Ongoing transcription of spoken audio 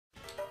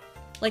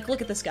Like,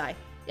 look at this guy.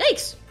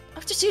 Yikes!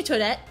 After you,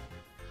 Toadette.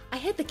 I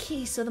hid the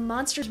key so the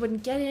monsters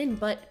wouldn't get in,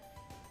 but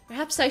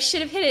perhaps I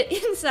should have hid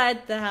it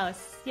inside the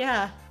house.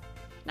 Yeah.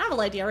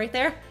 Novel idea right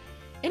there.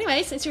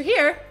 Anyway, since you're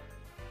here,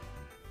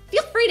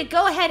 feel free to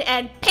go ahead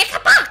and pick a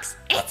box!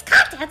 Its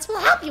contents will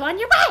help you on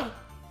your way!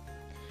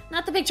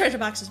 Not the big treasure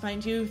boxes,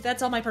 mind you.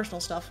 That's all my personal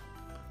stuff.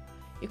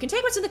 You can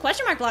take what's in the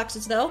question mark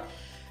boxes, though.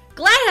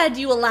 Glad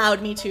you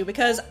allowed me to,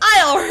 because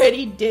I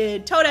already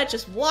did. Toadette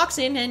just walks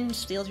in and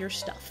steals your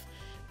stuff.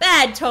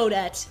 Bad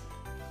Toadette.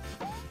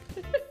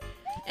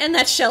 And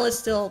that shell is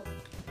still...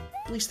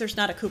 At least there's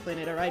not a Koopa in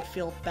it, or I'd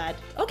feel bad.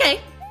 Okay.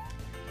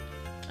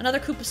 Another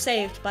Koopa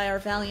saved by our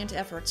valiant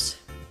efforts.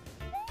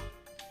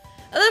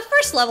 The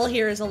first level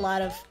here is a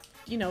lot of,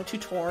 you know,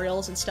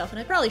 tutorials and stuff, and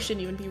I probably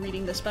shouldn't even be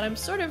reading this, but I'm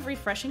sort of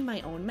refreshing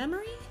my own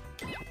memory.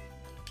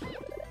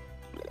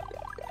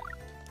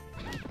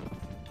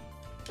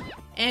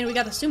 And we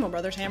got the Sumo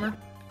Brothers hammer.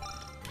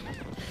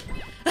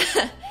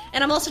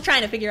 And I'm also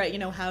trying to figure out, you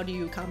know, how do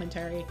you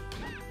commentary.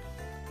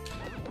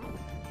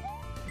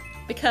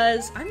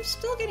 Because I'm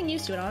still getting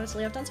used to it,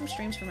 honestly. I've done some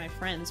streams for my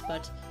friends,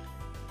 but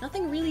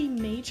nothing really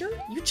major.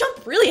 You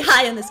jump really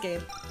high in this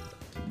game.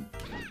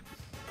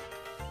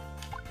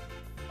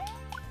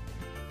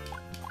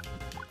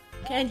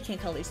 And you can't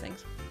call these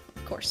things.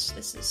 Of course,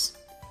 this is...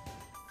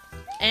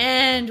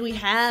 And we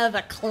have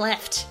a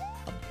cleft.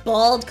 A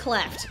bald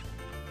cleft.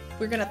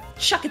 We're gonna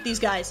chuck at these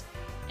guys.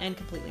 And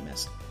completely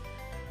miss.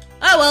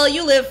 Oh well,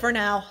 you live for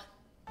now.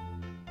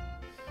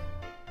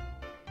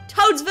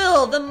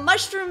 Toadsville, the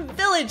Mushroom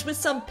Village with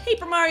some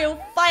Paper Mario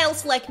file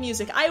select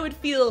music. I would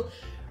feel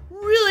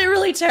really,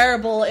 really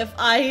terrible if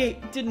I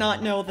did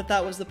not know that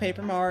that was the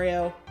Paper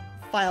Mario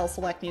file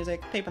select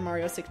music. Paper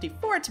Mario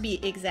 64 to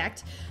be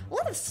exact. A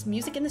lot of this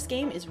music in this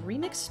game is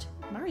remixed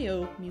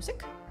Mario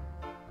music.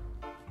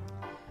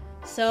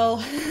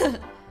 So,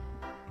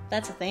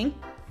 that's a thing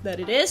that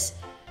it is.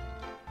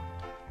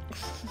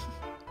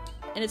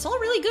 And it's all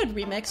really good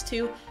remixed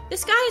too.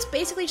 This guy is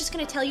basically just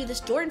gonna tell you this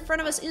door in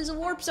front of us is a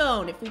warp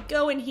zone. If we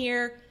go in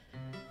here,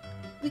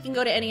 we can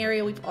go to any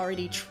area we've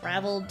already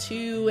traveled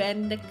to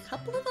and a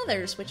couple of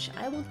others, which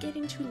I will get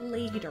into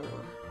later.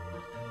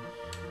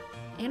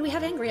 And we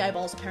have Angry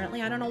Eyeballs,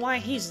 apparently. I don't know why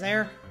he's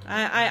there.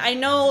 I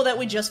know that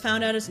we just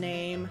found out his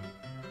name,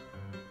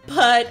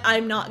 but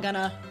I'm not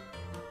gonna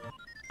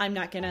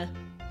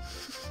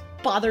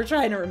bother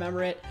trying to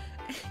remember it,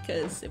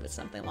 because it was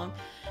something long.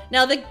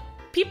 Now, the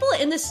people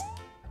in this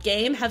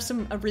game have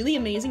some really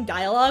amazing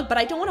dialogue, but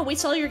I don't want to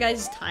waste all your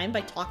guys' time by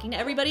talking to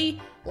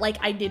everybody like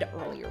I did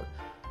earlier.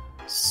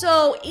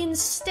 So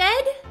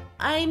instead,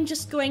 I'm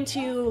just going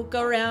to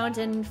go around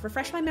and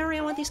refresh my memory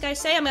on what these guys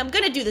say. I'm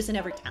gonna do this in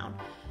every town.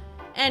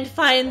 And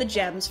find the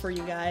gems for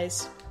you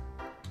guys.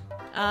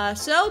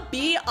 So,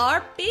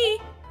 BRB.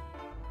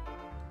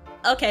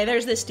 Okay,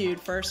 there's this dude,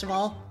 first of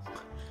all.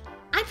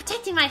 I'm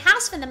protecting my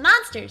house from the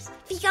monsters.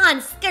 Begone,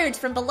 scourge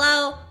from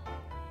below.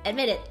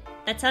 Admit it.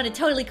 That sounded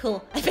totally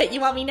cool. I bet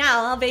you want me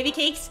now, huh, baby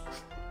cakes?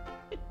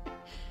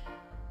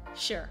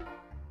 Sure.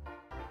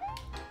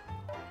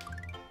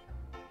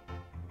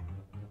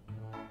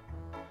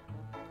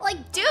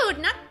 Like, dude,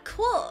 not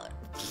cool.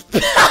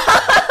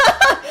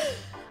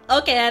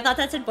 Okay, I thought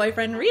that said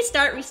boyfriend.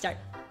 Restart, restart.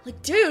 Like,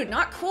 dude,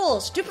 not cool.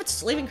 Stupid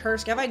sleeping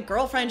curse got my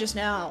girlfriend just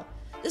now.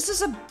 This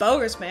is a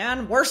bogus,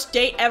 man. Worst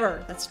date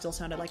ever. That still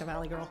sounded like a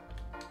Valley Girl.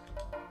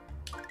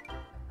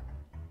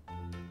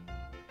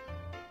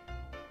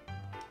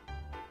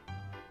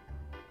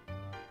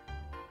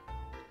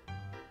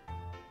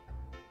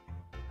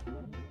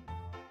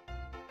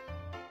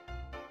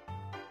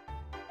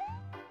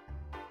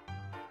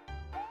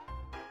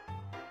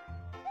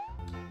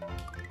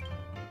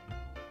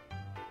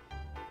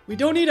 We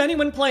don't need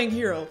anyone playing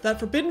hero. That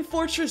forbidden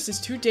fortress is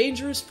too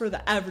dangerous for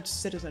the average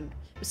citizen.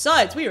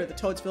 Besides, we are the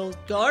Toadsville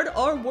Guard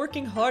are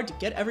working hard to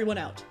get everyone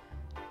out.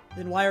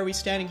 Then why are we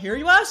standing here,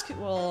 you ask?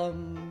 Well,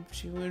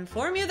 to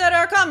inform you that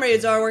our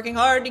comrades are working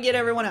hard to get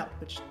everyone out,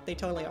 which they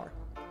totally are.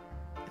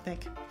 I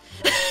think.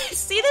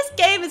 See, this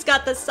game has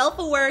got the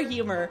self-aware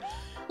humor,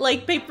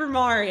 like Paper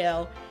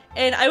Mario,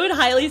 and I would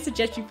highly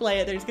suggest you play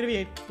it. There's gonna be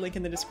a link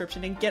in the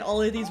description, and get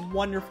all of these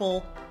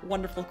wonderful,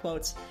 wonderful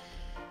quotes.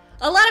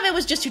 A lot of it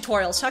was just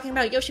tutorials, talking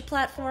about Yoshi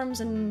platforms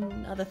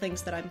and other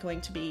things that I'm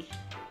going to be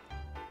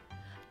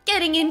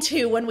getting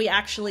into when we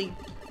actually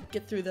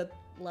get through the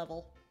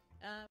level.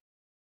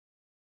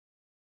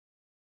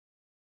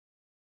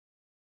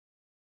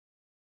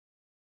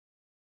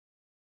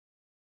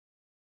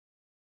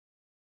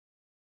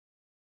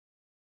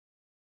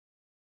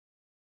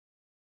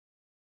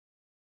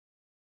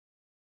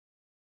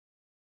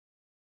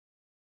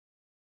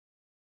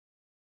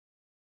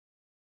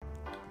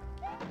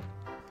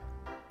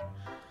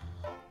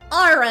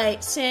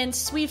 Alright,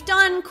 since we've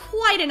done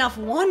quite enough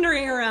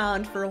wandering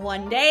around for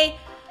one day,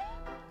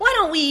 why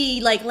don't we,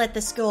 like, let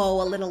this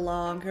go a little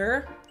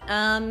longer,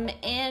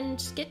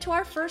 and get to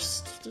our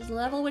first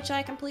level, which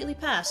I completely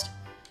passed.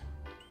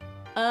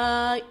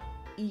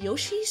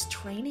 Yoshi's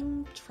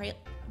Training Trail...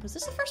 Was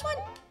this the first one?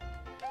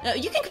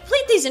 You can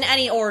complete these in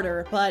any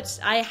order, but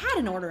I had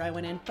an order I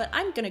went in, but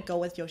I'm gonna go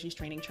with Yoshi's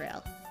Training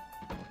Trail.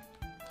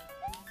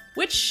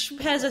 Which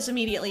has us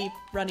immediately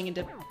running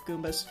into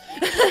Goombas.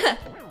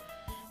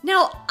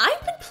 Now,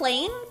 I've been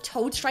playing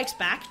Toad Strikes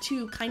Back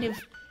to kind of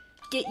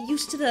get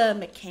used to the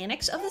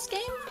mechanics of this game.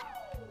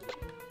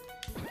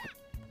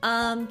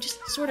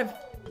 Just sort of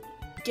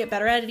get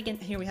better at it again.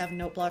 Here we have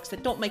note blocks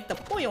that don't make the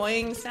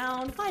boing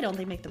sound. Why don't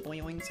they make the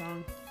boing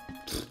sound?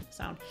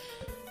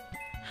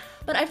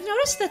 But I've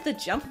noticed that the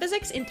jump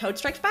physics in Toad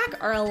Strikes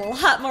Back are a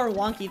lot more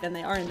wonky than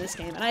they are in this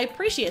game, and I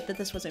appreciate that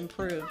this was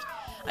improved.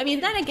 I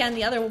mean, then again,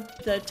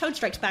 the Toad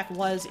Strikes Back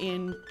was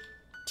in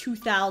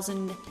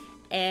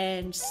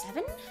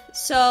 2007,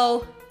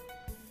 so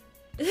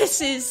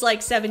this is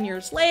like 7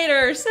 years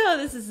later, so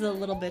this is a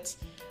little bit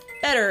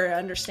better,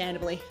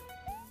 understandably.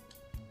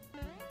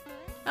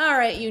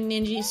 Alright, you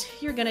ninjas,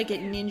 you're gonna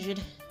get ninja'd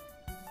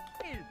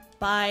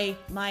by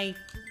my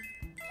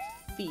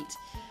feet.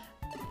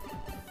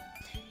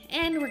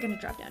 And we're gonna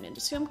drop down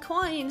into some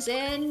coins,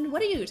 and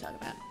what are you talking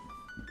about?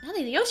 None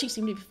of the Yoshi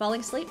seem to be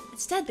falling asleep.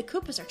 Instead, the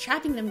Koopas are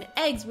trapping them in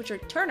eggs, which in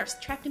turn are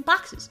trapped in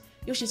boxes.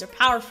 Yoshis are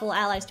powerful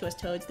allies to us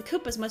Toads. The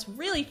Koopas must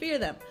really fear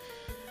them.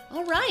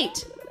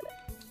 Alright.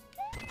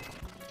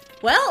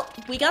 Well,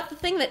 we got the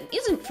thing that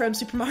isn't from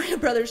Super Mario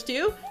Bros. 2.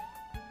 Yoshi!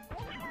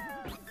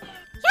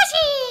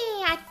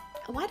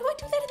 Why do I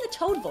do that in the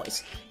Toad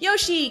voice?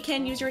 Yoshi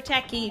can use your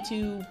attack key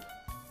to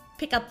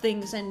pick up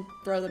things and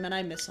throw them, and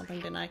I missed something,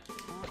 didn't I?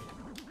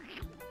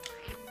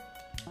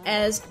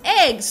 As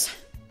eggs!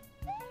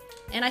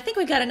 And I think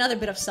we got another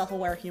bit of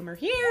self-aware humor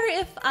here,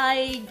 if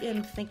I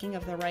am thinking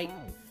of the right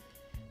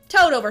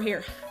Toad over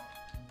here.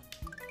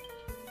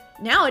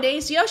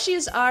 Nowadays,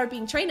 Yoshis are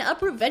being trained to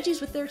uproot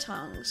veggies with their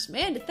tongues.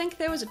 Man, to think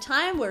there was a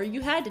time where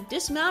you had to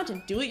dismount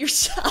and do it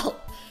yourself.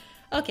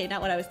 Okay,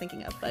 not what I was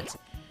thinking of, but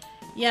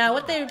yeah,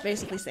 what they're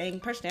basically saying,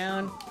 push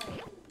down.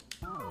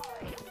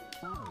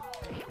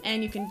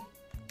 And you can...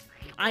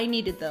 I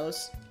needed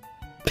those.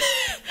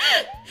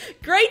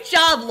 Great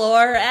job,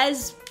 Lore,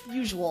 as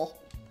usual.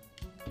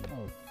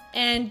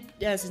 And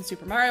as in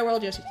Super Mario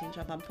World, Yoshi can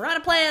jump on piranha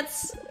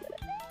plants.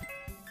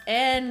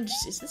 And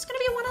is this gonna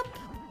be a one-up?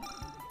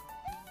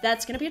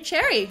 That's gonna be a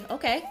cherry.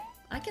 Okay,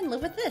 I can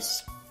live with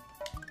this.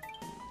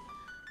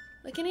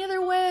 Like any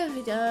other way,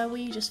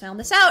 we just found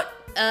this out.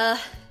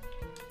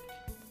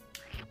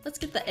 Let's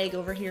get the egg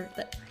over here.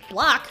 The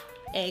block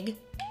egg.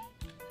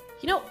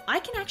 You know, I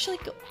can actually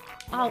go...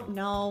 Oh,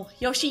 no.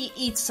 Yoshi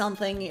eats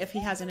something if he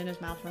has it in his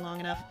mouth for long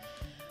enough.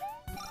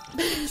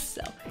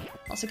 So,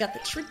 also got the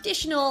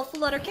traditional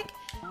flutter kick.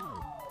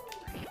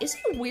 Is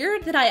it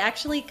weird that I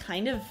actually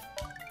kind of...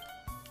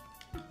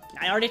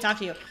 I already talked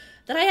to you.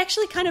 That I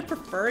actually kind of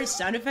prefer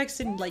sound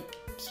effects in, like,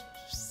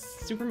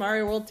 Super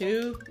Mario World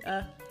 2.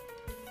 If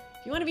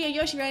you want to be a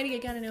Yoshi rider, you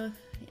gotta know...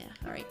 Yeah,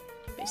 alright.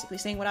 Basically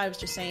saying what I was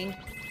just saying.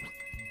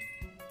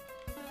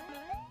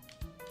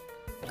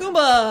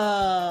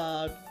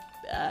 Goomba!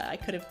 I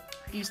could have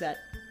used that.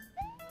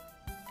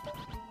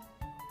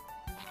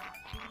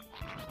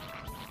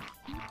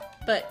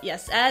 But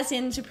yes, as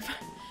in Super...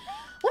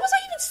 What was I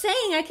even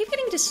saying? I keep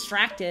getting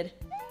distracted.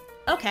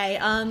 Okay,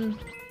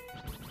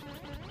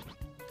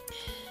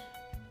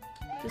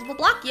 Visible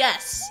block?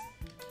 Yes!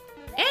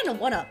 And a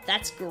 1-up.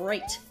 That's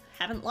great.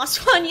 Haven't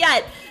lost one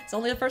yet. It's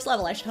only the first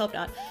level. I should hope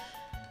not.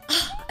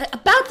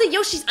 About the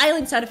Yoshi's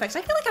Island sound effects.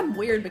 I feel like I'm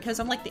weird because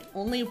I'm like the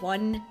only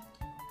one...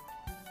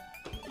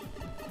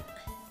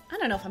 I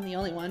don't know if I'm the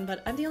only one,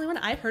 but I'm the only one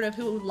I've heard of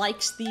who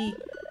likes the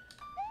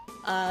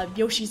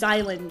Yoshi's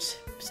Island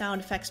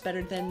sound effects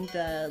better than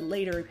the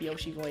later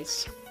Yoshi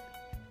voice.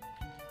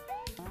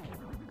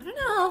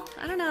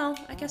 I don't know.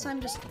 I guess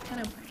I'm just kind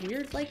of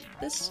weird like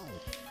this.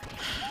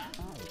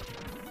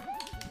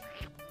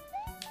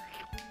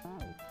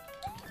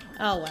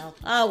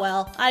 Oh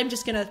well. I'm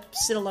just gonna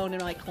sit alone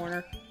in my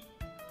corner.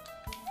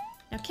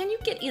 Now, can you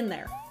get in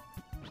there?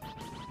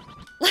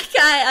 Like,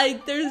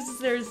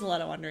 there's a lot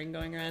of wandering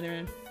going around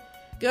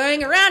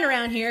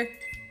here.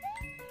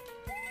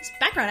 This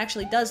background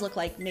actually does look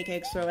like make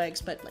eggs, throw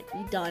eggs, but like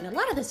redone. A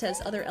lot of this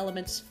has other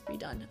elements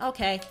redone.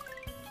 Okay.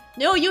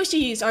 No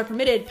Yoshis are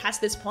permitted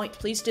past this point.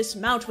 Please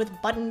dismount with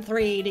button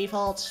 3,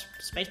 default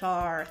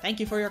spacebar. Thank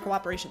you for your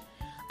cooperation.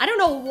 I don't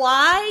know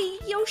why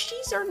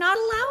Yoshis are not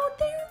allowed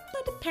there,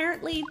 but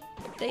apparently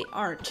they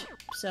aren't.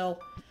 So,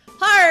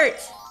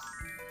 heart!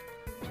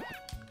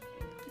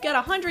 We got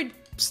 100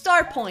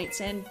 star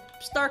points and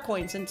star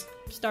coins and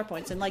star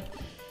points, and like,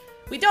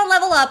 we don't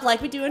level up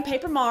like we do in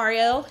Paper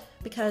Mario,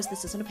 because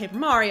this isn't a Paper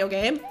Mario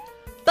game,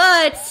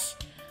 but,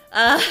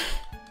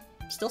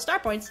 still star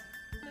points.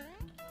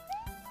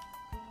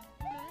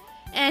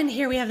 And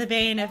here we have the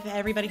bane of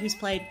everybody who's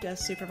played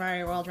Super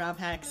Mario World ROM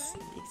hacks,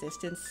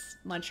 existence,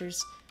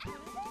 munchers,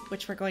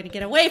 which we're going to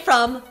get away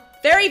from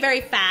very,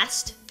 very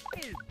fast.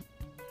 I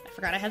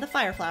forgot I had the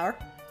fire flower.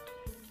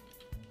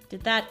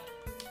 Did that...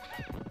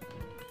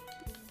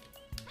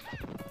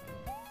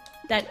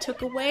 That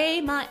took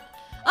away my...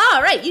 Oh,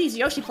 right, these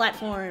Yoshi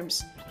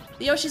platforms.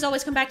 The Yoshis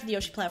always come back to the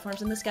Yoshi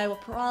platforms, and this guy will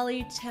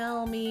probably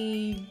tell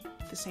me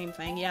the same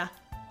thing, yeah.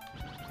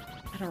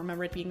 don't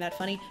remember it being that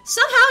funny.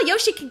 Somehow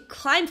Yoshi can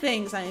climb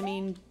things. I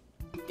mean,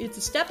 it's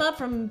a step up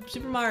from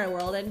Super Mario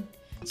World. And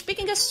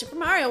speaking of Super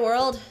Mario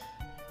World,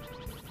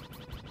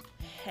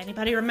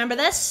 anybody remember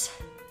this?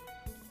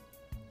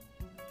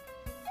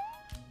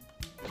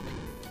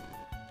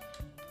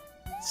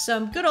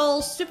 Some good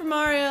old Super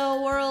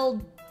Mario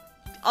World.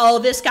 Oh,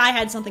 this guy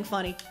had something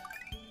funny.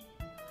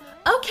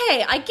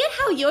 Okay, I get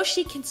how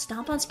Yoshi can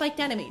stomp on spiked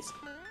enemies.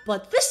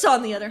 But this,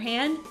 on the other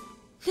hand,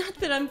 not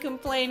that I'm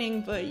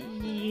complaining, but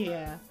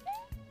yeah.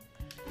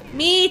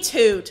 Me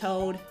too,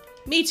 Toad.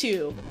 Me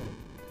too.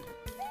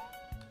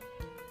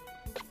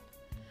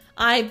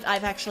 I've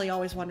actually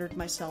always wondered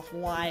myself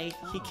why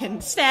he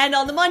can stand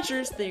on the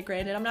munchers.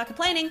 Granted, I'm not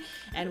complaining,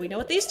 and we know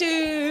what these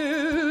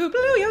do.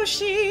 Blue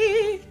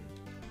Yoshi!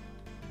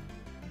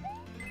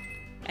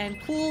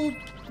 And cool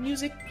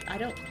music. I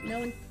don't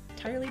know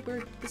entirely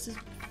where this is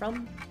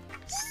from.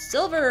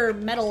 Silver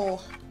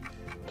medal.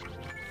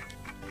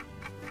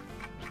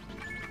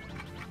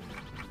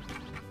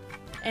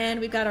 And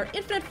we've got our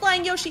infinite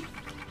flying Yoshi.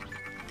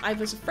 I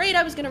was afraid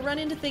I was gonna run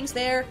into things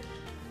there.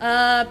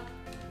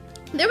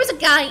 There was a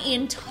guy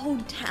in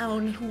Toad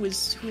Town who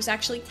was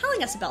actually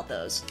telling us about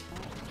those.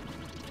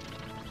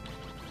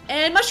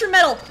 And mushroom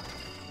medal.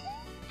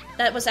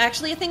 That was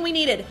actually a thing we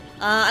needed.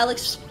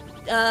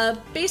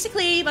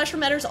 Basically, mushroom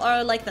medals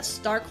are like the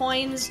star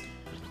coins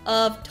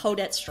of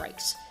Toadette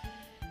Strikes.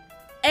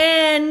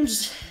 And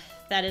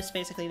that is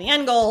basically the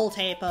end goal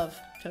tape of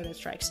Toadette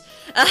Strikes.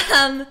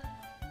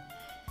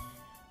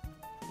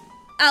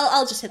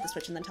 I'll just hit the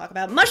switch and then talk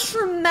about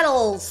mushroom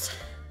medals.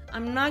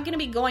 I'm not gonna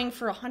be going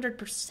for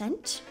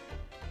 100%.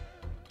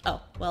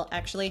 Oh, well,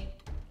 actually.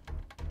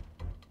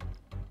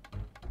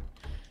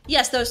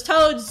 Yes, those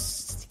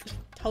toads,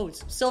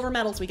 silver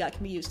medals we got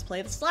can be used to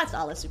play the slots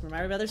a la Super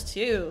Mario Brothers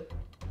 2.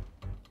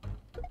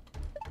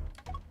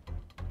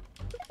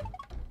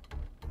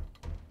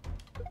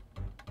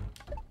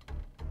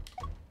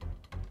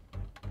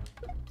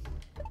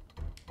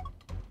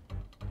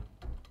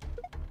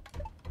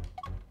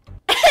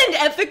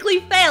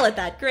 Epically fail at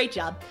that. Great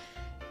job.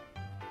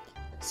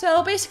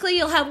 So basically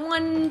you'll have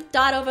one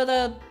dot over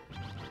the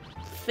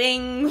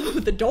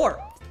thing, the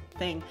door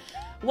thing,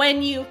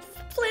 when you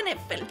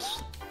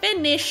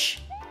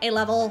finish a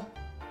level,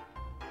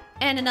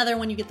 and another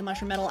when you get the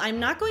mushroom medal. I'm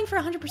not going for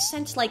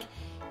 100% like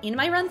in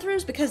my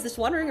run-throughs because this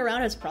wandering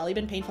around has probably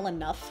been painful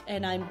enough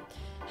and I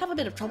have a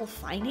bit of trouble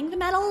finding the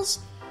medals.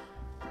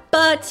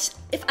 But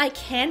if I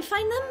can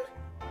find them,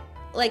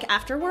 like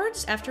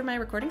afterwards, after my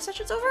recording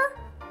session's over,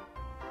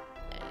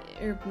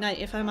 or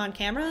if I'm on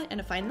camera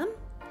and I find them,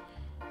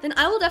 then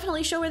I will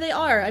definitely show where they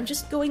are. I'm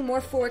just going more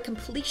for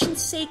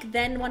completion's sake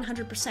than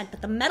 100%.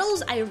 But the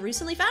medals I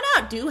recently found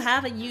out do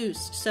have a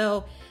use,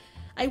 so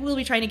I will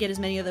be trying to get as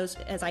many of those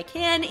as I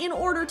can in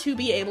order to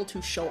be able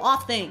to show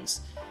off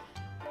things.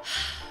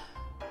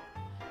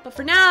 But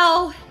for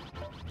now,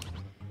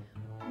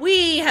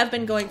 we have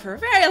been going for a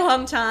very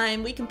long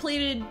time. We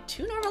completed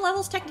 2 normal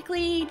levels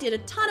technically, did a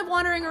ton of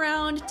wandering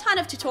around, a ton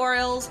of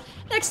tutorials.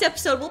 Next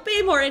episode will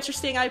be more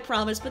interesting, I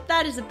promise, but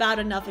that is about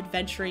enough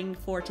adventuring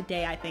for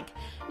today, I think.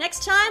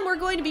 Next time, we're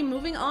going to be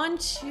moving on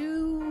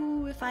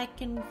to, if I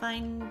can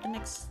find the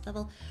next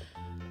level,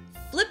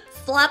 Flip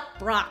Flop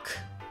Rock.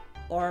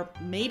 Or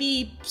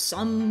maybe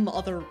some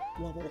other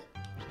level.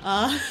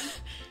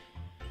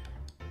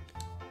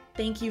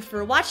 Thank you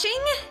for watching.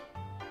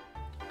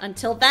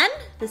 Until then,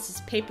 this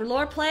is Paper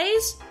Lore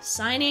Plays,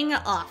 signing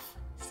off.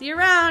 See you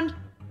around!